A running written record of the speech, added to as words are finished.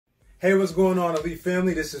Hey, what's going on, Elite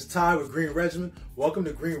Family? This is Ty with Green Regimen. Welcome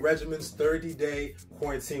to Green Regimen's 30-day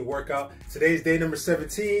quarantine workout. Today's day number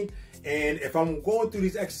 17, and if I'm going through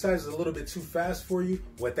these exercises a little bit too fast for you,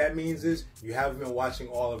 what that means is you haven't been watching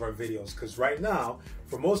all of our videos. Because right now,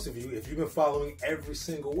 for most of you, if you've been following every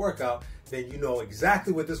single workout, then you know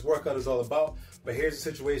exactly what this workout is all about. But here's the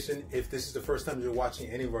situation: if this is the first time you're watching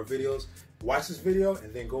any of our videos, watch this video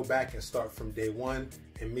and then go back and start from day 1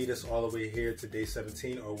 and meet us all the way here to day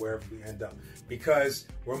 17 or wherever we end up, because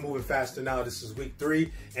we're moving faster now. This is week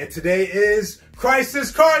 3 and today is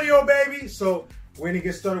crisis cardio, baby. So we're gonna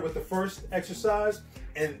get started with the first exercise,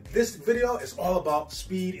 and this video is all about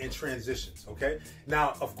speed and transitions. Okay,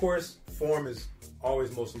 now of course form is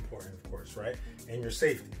always most important, of course, right? And your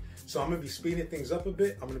safety. So I'm gonna be speeding things up a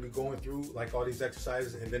bit. I'm gonna be going through like all these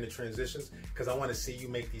exercises and then the transitions, because I wanna see you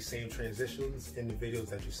make these same transitions in the videos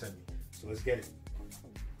that you send me. So let's get it.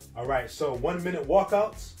 All right, so 1 minute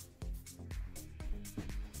walkouts.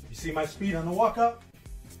 You see my speed on the walkout?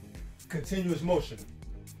 Continuous motion.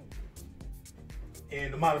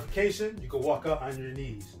 And the modification, you can walk out on your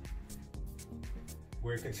knees.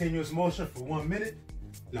 We're in continuous motion for 1 minute.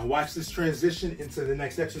 Now watch this transition into the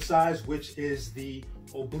next exercise, which is the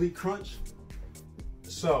oblique crunch.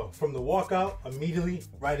 So from the walkout, immediately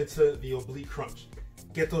right into the oblique crunch.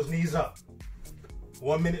 Get those knees up.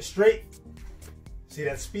 1 minute straight. See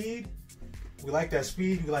that speed? We like that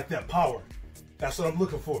speed, we like that power. That's what I'm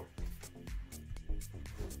looking for.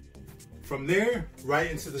 From there, right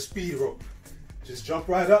into the speed rope. Just jump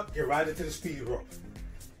right up, get right into the speed rope.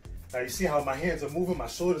 Now you see how my hands are moving, my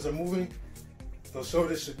shoulders are moving. Those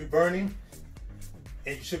shoulders should be burning,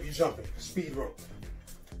 and you should be jumping. Speed rope.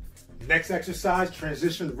 Next exercise,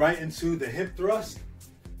 transition right into the hip thrust.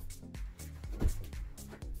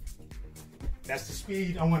 That's the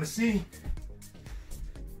speed I want to see.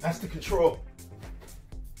 That's the control.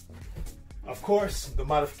 Of course, the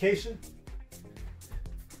modification.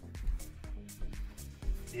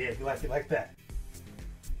 Yeah, you like it like that.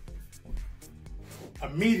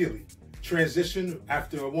 Immediately transition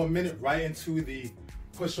after 1 minute right into the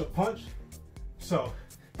push-up punch. So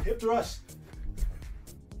hip thrust,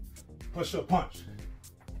 push-up punch,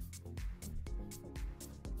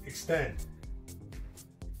 extend.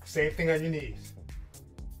 Same thing on your knees.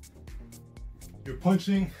 You're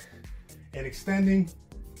punching and extending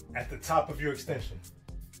at the top of your extension.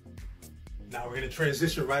 Now we're gonna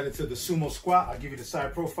transition right into the sumo squat. I'll give you the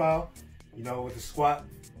side profile. You know, with the squat,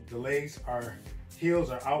 the heels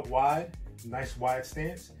are out wide, nice wide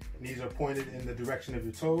stance. Knees are pointed in the direction of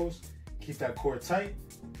your toes. Keep that core tight.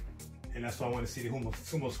 And that's why I want to see the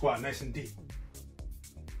sumo squat nice and deep.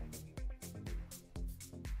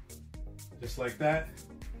 Just like that.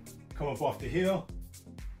 Come up off the heel.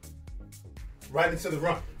 Right into the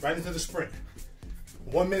run, right into the sprint.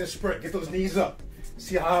 1 minute sprint, get those knees up.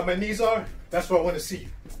 See how high my knees are? That's what I want to see you.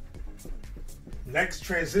 Next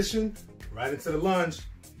transition, right into the lunge.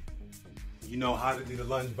 You know how to do the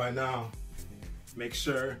lunge by now. Make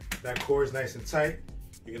sure that core is nice and tight.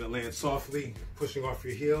 You're gonna land softly, pushing off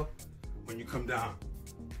your heel when you come down.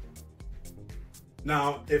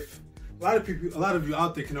 Now, if a lot of you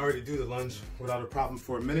out there can already do the lunge without a problem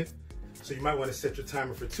for a minute, so you might want to set your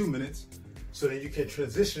timer for 2 minutes, so that you can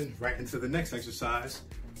transition right into the next exercise,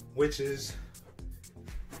 which is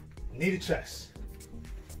knee to chest.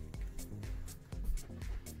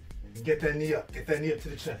 Get that knee up to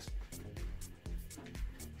the chest.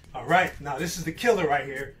 All right, now this is the killer right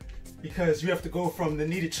here, because you have to go from the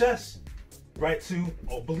knee to chest right to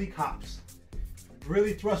oblique hops.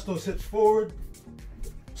 Really thrust those hips forward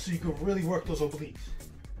so you can really work those obliques.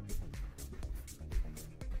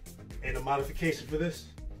 And the modification for this,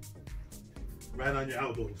 right on your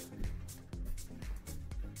elbows.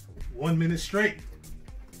 1 minute straight.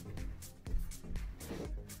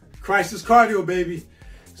 Crisis cardio, baby.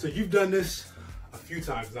 So you've done this a few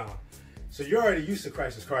times now. So you're already used to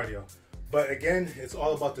crisis cardio. But again, it's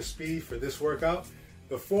all about the speed for this workout.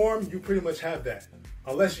 The form, you pretty much have that.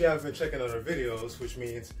 Unless you haven't been checking out our videos, which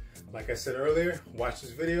means, like I said earlier, watch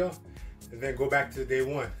this video and then go back to day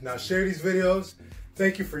 1. Now share these videos.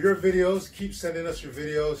 Thank you for your videos. Keep sending us your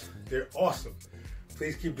videos. They're awesome.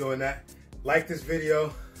 Please keep doing that. Like this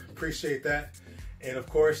video, appreciate that. And of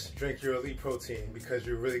course, drink your elite protein, because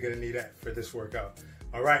you're really gonna need that for this workout.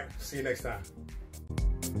 All right, see you next time.